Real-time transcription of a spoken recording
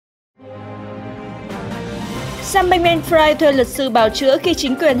Sam Bankman-Fried thuê luật sư bào chữa khi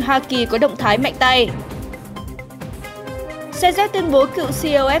chính quyền Hoa Kỳ có động thái mạnh tay. CZ tuyên bố cựu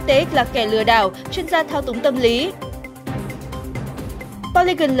CEO FTX là kẻ lừa đảo, chuyên gia thao túng tâm lý.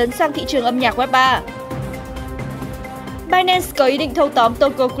 Polygon lấn sang thị trường âm nhạc Web 3. Binance có ý định thâu tóm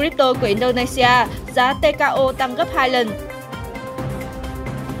Tokocrypto của Indonesia, giá TKO tăng gấp 2 lần.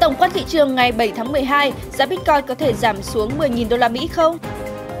 Tổng quan thị trường ngày 7 tháng 12, giá Bitcoin có thể giảm xuống 10.000 đô la Mỹ không?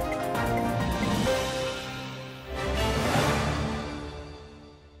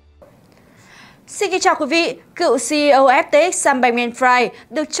 Xin chào quý vị, cựu CEO FTX Sam Bankman-Fried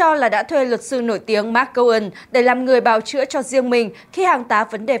được cho là đã thuê luật sư nổi tiếng Mark Cohen để làm người bào chữa cho riêng mình khi hàng tá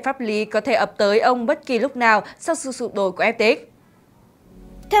vấn đề pháp lý có thể ập tới ông bất kỳ lúc nào sau sự sụp đổ của FTX.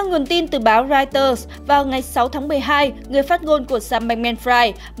 Theo nguồn tin từ báo Reuters, vào ngày 6 tháng 12, người phát ngôn của Sam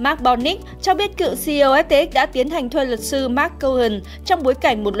Bankman-Fried, Mark Bonnick, cho biết cựu CEO FTX đã tiến hành thuê luật sư Mark Cohen trong bối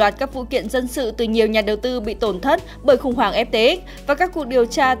cảnh một loạt các vụ kiện dân sự từ nhiều nhà đầu tư bị tổn thất bởi khủng hoảng FTX và các cuộc điều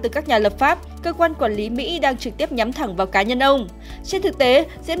tra từ các nhà lập pháp, cơ quan quản lý Mỹ đang trực tiếp nhắm thẳng vào cá nhân ông. Trên thực tế,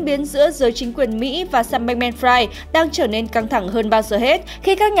 diễn biến giữa giới chính quyền Mỹ và Sam Bankman-Fried đang trở nên căng thẳng hơn bao giờ hết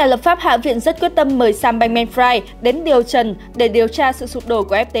khi các nhà lập pháp Hạ viện rất quyết tâm mời Sam Bankman-Fried đến điều trần để điều tra sự sụp đổ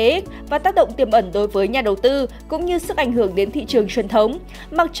của FTX và tác động tiềm ẩn đối với nhà đầu tư, cũng như sức ảnh hưởng đến thị trường truyền thống,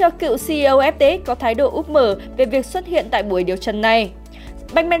 mặc cho cựu CEO FTX có thái độ úp mở về việc xuất hiện tại buổi điều trần này.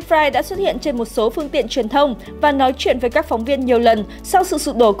 Bankman-Fried đã xuất hiện trên một số phương tiện truyền thông và nói chuyện với các phóng viên nhiều lần sau sự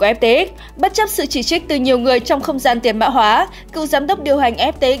sụp đổ của FTX. Bất chấp sự chỉ trích từ nhiều người trong không gian tiền mã hóa, cựu giám đốc điều hành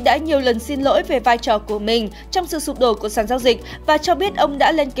FTX đã nhiều lần xin lỗi về vai trò của mình trong sự sụp đổ của sàn giao dịch và cho biết ông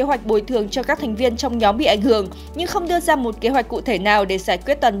đã lên kế hoạch bồi thường cho các thành viên trong nhóm bị ảnh hưởng, nhưng không đưa ra một kế hoạch cụ thể nào để giải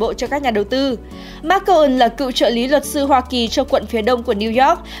quyết toàn bộ cho các nhà đầu tư. Mark Cohen là cựu trợ lý luật sư Hoa Kỳ cho quận phía đông của New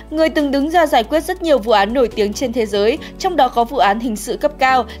York, người từng đứng ra giải quyết rất nhiều vụ án nổi tiếng trên thế giới, trong đó có vụ án hình sự cấp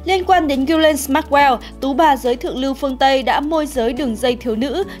cao liên quan đến Ghislaine Maxwell, tú bà giới thượng lưu phương Tây đã môi giới đường dây thiếu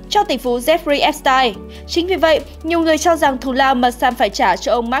nữ cho tỷ phú Jeffrey Epstein. Chính vì vậy, nhiều người cho rằng thù lao mà Sam phải trả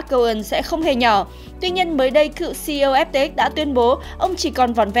cho ông Mark Cohen sẽ không hề nhỏ. Tuy nhiên, mới đây cựu CEO FTX đã tuyên bố ông chỉ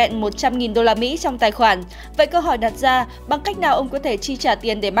còn vỏn vẹn 100.000 đô la Mỹ trong tài khoản. Vậy câu hỏi đặt ra, bằng cách nào ông có thể chi trả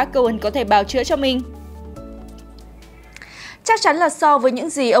tiền để Mark Cohen có thể bào chữa cho mình? Chắc chắn là so với những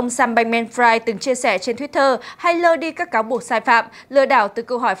gì ông Sam Bankman-Fried từng chia sẻ trên Twitter hay lơ đi các cáo buộc sai phạm, lừa đảo từ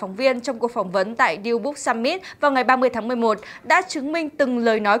câu hỏi phóng viên trong cuộc phỏng vấn tại Deal Book Summit vào ngày 30 tháng 11 đã chứng minh từng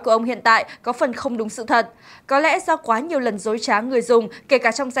lời nói của ông hiện tại có phần không đúng sự thật. Có lẽ do quá nhiều lần dối trá người dùng, kể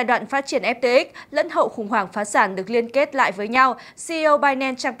cả trong giai đoạn phát triển FTX lẫn hậu khủng hoảng phá sản được liên kết lại với nhau, CEO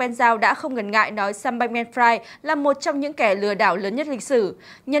Binance Trang Penzao đã không ngần ngại nói Sam Bankman-Fried là một trong những kẻ lừa đảo lớn nhất lịch sử.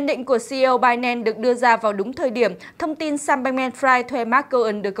 Nhận định của CEO Binance được đưa ra vào đúng thời điểm thông tin Sam Bankman-Fried thuê Mark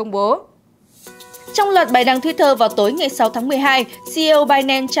Cohen được công bố. Trong loạt bài đăng Twitter vào tối ngày 6 tháng 12, CEO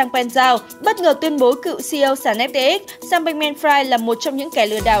Binance Trang Penzao bất ngờ tuyên bố cựu CEO sàn FTX Sam Bankman-Fried là một trong những kẻ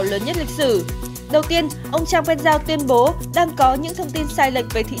lừa đảo lớn nhất lịch sử. Đầu tiên, ông Trang Penzao tuyên bố đang có những thông tin sai lệch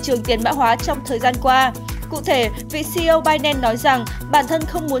về thị trường tiền mã hóa trong thời gian qua. Cụ thể, vị CEO Binance nói rằng bản thân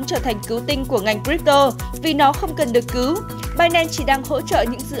không muốn trở thành cứu tinh của ngành crypto vì nó không cần được cứu. Binance chỉ đang hỗ trợ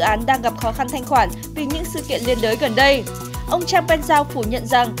những dự án đang gặp khó khăn thanh khoản vì những sự kiện liên đới gần đây. Ông Trang Penzao phủ nhận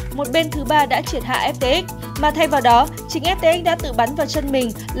rằng một bên thứ ba đã triệt hạ FTX, mà thay vào đó, chính FTX đã tự bắn vào chân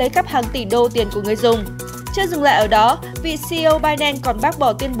mình lấy cắp hàng tỷ đô tiền của người dùng. Chưa dừng lại ở đó, vị CEO Binance còn bác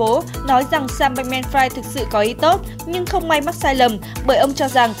bỏ tuyên bố nói rằng Sam Bankman-Fried thực sự có ý tốt nhưng không may mắc sai lầm bởi ông cho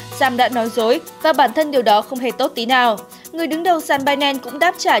rằng Sam đã nói dối và bản thân điều đó không hề tốt tí nào. Người đứng đầu sàn Binance cũng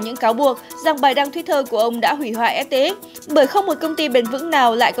đáp trả những cáo buộc rằng bài đăng Twitter của ông đã hủy hoại FTX bởi không một công ty bền vững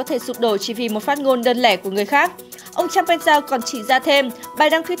nào lại có thể sụp đổ chỉ vì một phát ngôn đơn lẻ của người khác. Ông Trang Penzao còn chỉ ra thêm, bài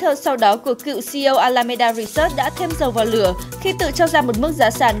đăng Twitter sau đó của cựu CEO Alameda Research đã thêm dầu vào lửa khi tự cho ra một mức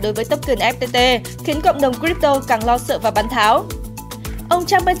giá sàn đối với token FTT, khiến cộng đồng crypto càng lo sợ và bán tháo. Ông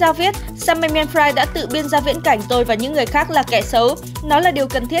Trang Penzao viết, Sam Bankman-Fried đã tự biên ra viễn cảnh tôi và những người khác là kẻ xấu. Nó là điều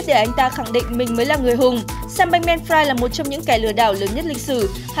cần thiết để anh ta khẳng định mình mới là người hùng. Sam Bankman-Fried là một trong những kẻ lừa đảo lớn nhất lịch sử.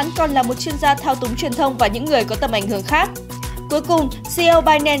 Hắn còn là một chuyên gia thao túng truyền thông và những người có tầm ảnh hưởng khác. Cuối cùng, CEO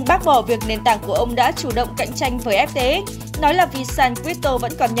Binance bác bỏ việc nền tảng của ông đã chủ động cạnh tranh với FTX, nói là vì sàn crypto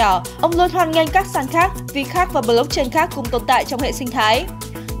vẫn còn nhỏ, ông luôn hoan nghênh các sàn khác vì khác và blockchain khác cùng tồn tại trong hệ sinh thái.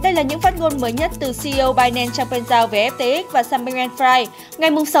 Đây là những phát ngôn mới nhất từ CEO Binance Trang Penzao về FTX và Sam Bankman-Fried.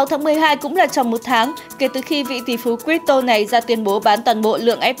 Ngày 6 tháng 12 cũng là tròn một tháng kể từ khi vị tỷ phú crypto này ra tuyên bố bán toàn bộ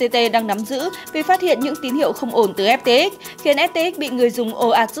lượng FTT đang nắm giữ vì phát hiện những tín hiệu không ổn từ FTX, khiến FTX bị người dùng ồ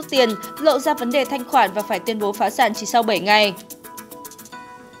ạt rút tiền, lộ ra vấn đề thanh khoản và phải tuyên bố phá sản chỉ sau 7 ngày.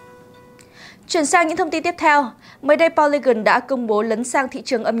 Chuyển sang những thông tin tiếp theo. Mới đây, Polygon đã công bố lấn sang thị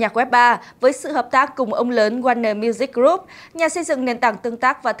trường âm nhạc Web 3 với sự hợp tác cùng ông lớn Warner Music Group. Nhà xây dựng nền tảng tương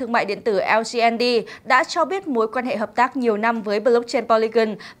tác và thương mại điện tử LGND đã cho biết mối quan hệ hợp tác nhiều năm với blockchain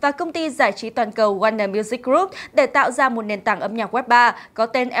Polygon và công ty giải trí toàn cầu Warner Music Group để tạo ra một nền tảng âm nhạc Web 3 có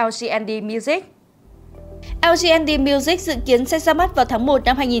tên LGND Music. LGND Music dự kiến sẽ ra mắt vào tháng 1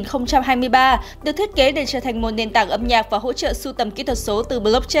 năm 2023, được thiết kế để trở thành một nền tảng âm nhạc và hỗ trợ sưu tầm kỹ thuật số từ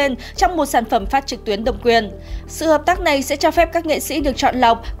blockchain trong một sản phẩm phát trực tuyến độc quyền. Sự hợp tác này sẽ cho phép các nghệ sĩ được chọn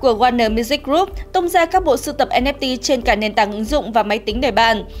lọc của Warner Music Group tung ra các bộ sưu tập NFT trên cả nền tảng ứng dụng và máy tính để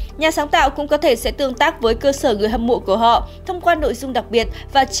bàn. Nhà sáng tạo cũng có thể sẽ tương tác với cơ sở người hâm mộ của họ thông qua nội dung đặc biệt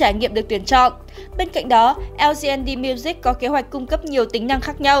và trải nghiệm được tuyển chọn. Bên cạnh đó, LGND Music có kế hoạch cung cấp nhiều tính năng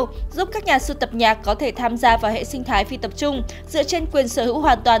khác nhau, giúp các nhà sưu tập nhạc có thể tham gia vào hệ sinh thái phi tập trung dựa trên quyền sở hữu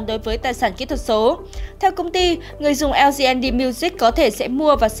hoàn toàn đối với tài sản kỹ thuật số. Theo công ty, người dùng LGND Music có thể sẽ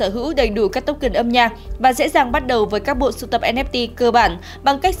mua và sở hữu đầy đủ các token âm nhạc và dễ dàng bắt đầu với các bộ sưu tập NFT cơ bản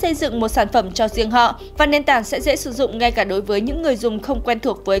bằng cách xây dựng một sản phẩm cho riêng họ, và nền tảng sẽ dễ sử dụng ngay cả đối với những người dùng không quen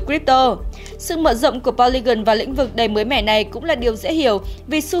thuộc với crypto. Sự mở rộng của Polygon vào lĩnh vực đầy mới mẻ này cũng là điều dễ hiểu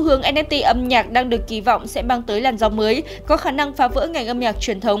vì xu hướng NFT âm nhạc đang được kỳ vọng sẽ mang tới làn gió mới, có khả năng phá vỡ ngành âm nhạc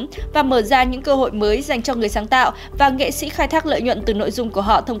truyền thống và mở ra những cơ hội mới dành cho người sáng tạo và nghệ sĩ khai thác lợi nhuận từ nội dung của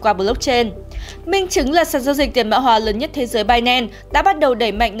họ thông qua blockchain. Minh chứng là sàn giao dịch tiền mã hóa lớn nhất thế giới Binance đã bắt đầu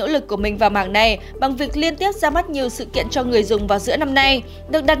đẩy mạnh nỗ lực của mình vào mảng này bằng việc liên tiếp ra mắt nhiều sự kiện cho người dùng vào giữa năm nay,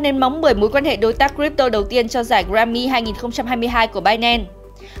 được đặt nền móng bởi mối quan hệ đối tác crypto đầu tiên cho giải Grammy 2022 của Binance.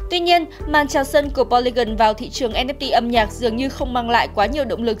 Tuy nhiên, màn chào sân của Polygon vào thị trường NFT âm nhạc dường như không mang lại quá nhiều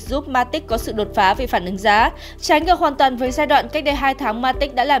động lực giúp Matic có sự đột phá về phản ứng giá. Trái ngược hoàn toàn với giai đoạn cách đây 2 tháng,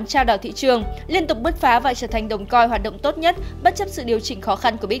 Matic đã làm chao đảo thị trường, liên tục bứt phá và trở thành đồng coin hoạt động tốt nhất bất chấp sự điều chỉnh khó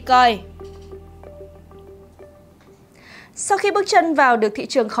khăn của Bitcoin. Sau khi bước chân vào được thị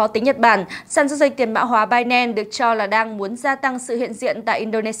trường khó tính Nhật Bản, sàn giao dịch tiền mã hóa Binance được cho là đang muốn gia tăng sự hiện diện tại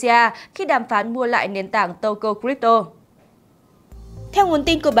Indonesia khi đàm phán mua lại nền tảng Tokocrypto. Theo nguồn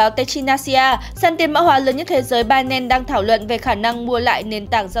tin của báo Indonesia, sàn tiền mã hóa lớn nhất thế giới Binance đang thảo luận về khả năng mua lại nền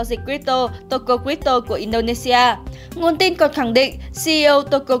tảng giao dịch crypto Tokocrypto của Indonesia. Nguồn tin còn khẳng định CEO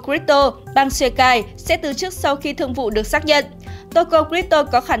Tokocrypto, Bankman-Fried sẽ từ chức sau khi thương vụ được xác nhận. Tokocrypto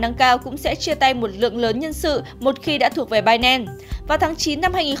có khả năng cao cũng sẽ chia tay một lượng lớn nhân sự một khi đã thuộc về Binance. Vào tháng 9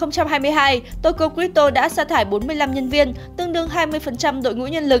 năm 2022, Tokocrypto đã sa thải 45 nhân viên, tương đương 20% đội ngũ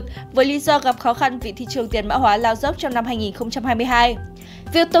nhân lực, với lý do gặp khó khăn vì thị trường tiền mã hóa lao dốc trong năm 2022.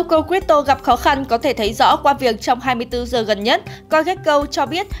 Việc Tokocrypto gặp khó khăn có thể thấy rõ qua việc trong 24 giờ gần nhất, CoinGecko cho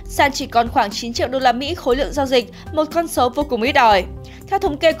biết sàn chỉ còn khoảng 9 triệu đô la Mỹ khối lượng giao dịch, một con số vô cùng ít ỏi. Theo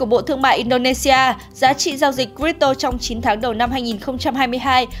thống kê của Bộ Thương mại Indonesia, giá trị giao dịch crypto trong 9 tháng đầu năm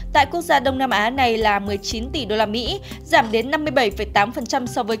 2022 tại quốc gia Đông Nam Á này là 19 tỷ đô la Mỹ, giảm đến 57,8%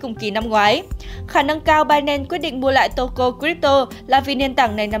 so với cùng kỳ năm ngoái. Khả năng cao Binance quyết định mua lại Tokocrypto là vì nền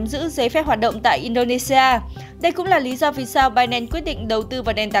tảng này nắm giữ giấy phép hoạt động tại Indonesia. Đây cũng là lý do vì sao Binance quyết định đầu tư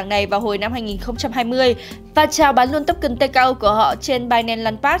vào nền tảng này vào hồi năm 2020 và chào bán luôn token TKO của họ trên Binance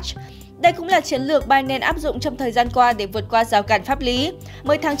Launchpad. Đây cũng là chiến lược Binance áp dụng trong thời gian qua để vượt qua rào cản pháp lý.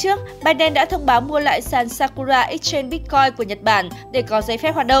 Mới tháng trước, Binance đã thông báo mua lại sàn Sakura Exchange Bitcoin của Nhật Bản để có giấy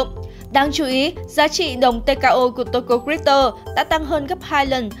phép hoạt động. Đáng chú ý, giá trị đồng TKO của Tokocrypto đã tăng hơn gấp 2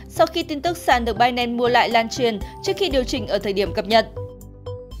 lần sau khi tin tức sàn được Binance mua lại lan truyền trước khi điều chỉnh ở thời điểm cập nhật.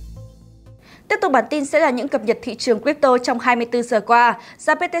 Tiếp tục bản tin sẽ là những cập nhật thị trường crypto trong 24 giờ qua.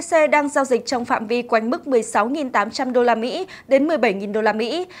 Giá BTC đang giao dịch trong phạm vi quanh mức 16.800 đô la Mỹ đến 17.000 đô la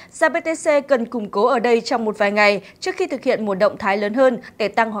Mỹ. Giá BTC cần củng cố ở đây trong một vài ngày trước khi thực hiện một động thái lớn hơn để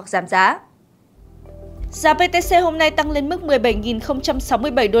tăng hoặc giảm giá. Giá BTC hôm nay tăng lên mức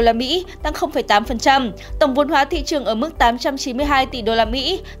 17.067 đô la Mỹ, tăng 0,8%. Tổng vốn hóa thị trường ở mức 892 tỷ đô la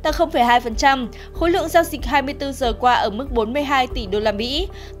Mỹ, tăng 0,2%. Khối lượng giao dịch 24 giờ qua ở mức 42 tỷ đô la Mỹ.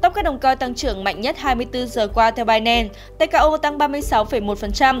 Top các đồng coin tăng trưởng mạnh nhất 24 giờ qua theo Binance, TKO tăng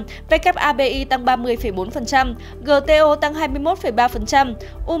 36,1%, WABI tăng 30,4%, GTO tăng 21,3%,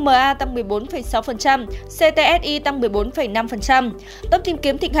 UMA tăng 14,6%, CTSI tăng 14,5%. Top tìm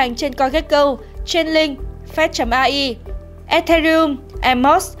kiếm thịnh hành trên CoinGecko, Chainlink, Fed.ai, Ethereum,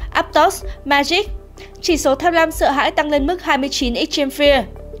 Amos, Aptos, Magic. Chỉ số tham lam sợ hãi tăng lên mức 29 Extreme Fear.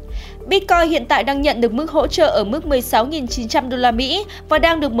 Bitcoin hiện tại đang nhận được mức hỗ trợ ở mức 16.900 đô la Mỹ và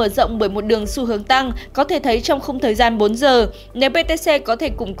đang được mở rộng bởi một đường xu hướng tăng có thể thấy trong khung thời gian 4 giờ. Nếu BTC có thể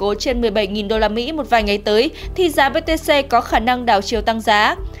củng cố trên 17.000 đô la Mỹ một vài ngày tới thì giá BTC có khả năng đảo chiều tăng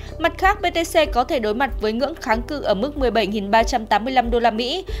giá. Mặt khác, BTC có thể đối mặt với ngưỡng kháng cự ở mức 17.385 đô la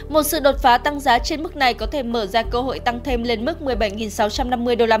Mỹ. Một sự đột phá tăng giá trên mức này có thể mở ra cơ hội tăng thêm lên mức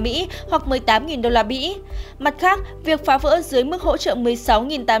 17.650 đô la Mỹ hoặc 18.000 đô la Mỹ. Mặt khác, việc phá vỡ dưới mức hỗ trợ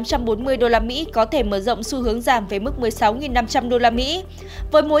 16.840 40 đô la Mỹ có thể mở rộng xu hướng giảm về mức 16.500 đô la Mỹ.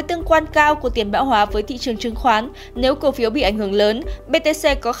 Với mối tương quan cao của tiền mã hóa với thị trường chứng khoán, nếu cổ phiếu bị ảnh hưởng lớn,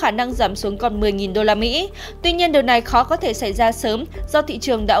 BTC có khả năng giảm xuống còn 10.000 đô la Mỹ. Tuy nhiên, điều này khó có thể xảy ra sớm do thị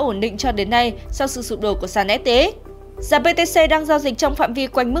trường đã ổn định cho đến nay sau sự sụp đổ của sàn FTX. Giá BTC đang giao dịch trong phạm vi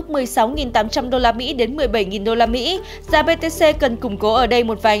quanh mức 16.800 đô la Mỹ đến 17.000 đô la Mỹ. Giá BTC cần củng cố ở đây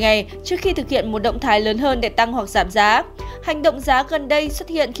một vài ngày trước khi thực hiện một động thái lớn hơn để tăng hoặc giảm giá. Hành động giá gần đây xuất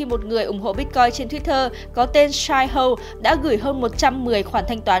hiện khi một người ủng hộ Bitcoin trên Twitter có tên Shaiho đã gửi hơn 110 khoản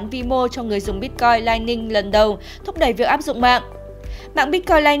thanh toán vi mô cho người dùng Bitcoin Lightning lần đầu, thúc đẩy việc áp dụng mạng. Mạng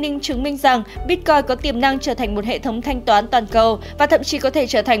Bitcoin Lightning chứng minh rằng Bitcoin có tiềm năng trở thành một hệ thống thanh toán toàn cầu và thậm chí có thể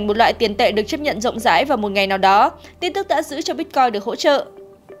trở thành một loại tiền tệ được chấp nhận rộng rãi vào một ngày nào đó. Tin tức đã giữ cho Bitcoin được hỗ trợ.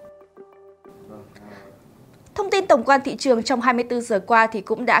 Thông tin tổng quan thị trường trong 24 giờ qua thì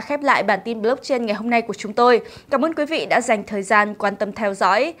cũng đã khép lại bản tin blockchain ngày hôm nay của chúng tôi. Cảm ơn quý vị đã dành thời gian quan tâm theo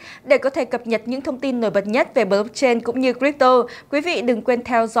dõi. Để có thể cập nhật những thông tin nổi bật nhất về blockchain cũng như crypto, quý vị đừng quên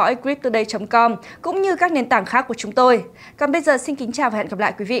theo dõi Cryptoday.com cũng như các nền tảng khác của chúng tôi. Còn bây giờ xin kính chào và hẹn gặp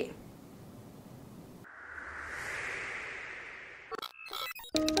lại quý vị.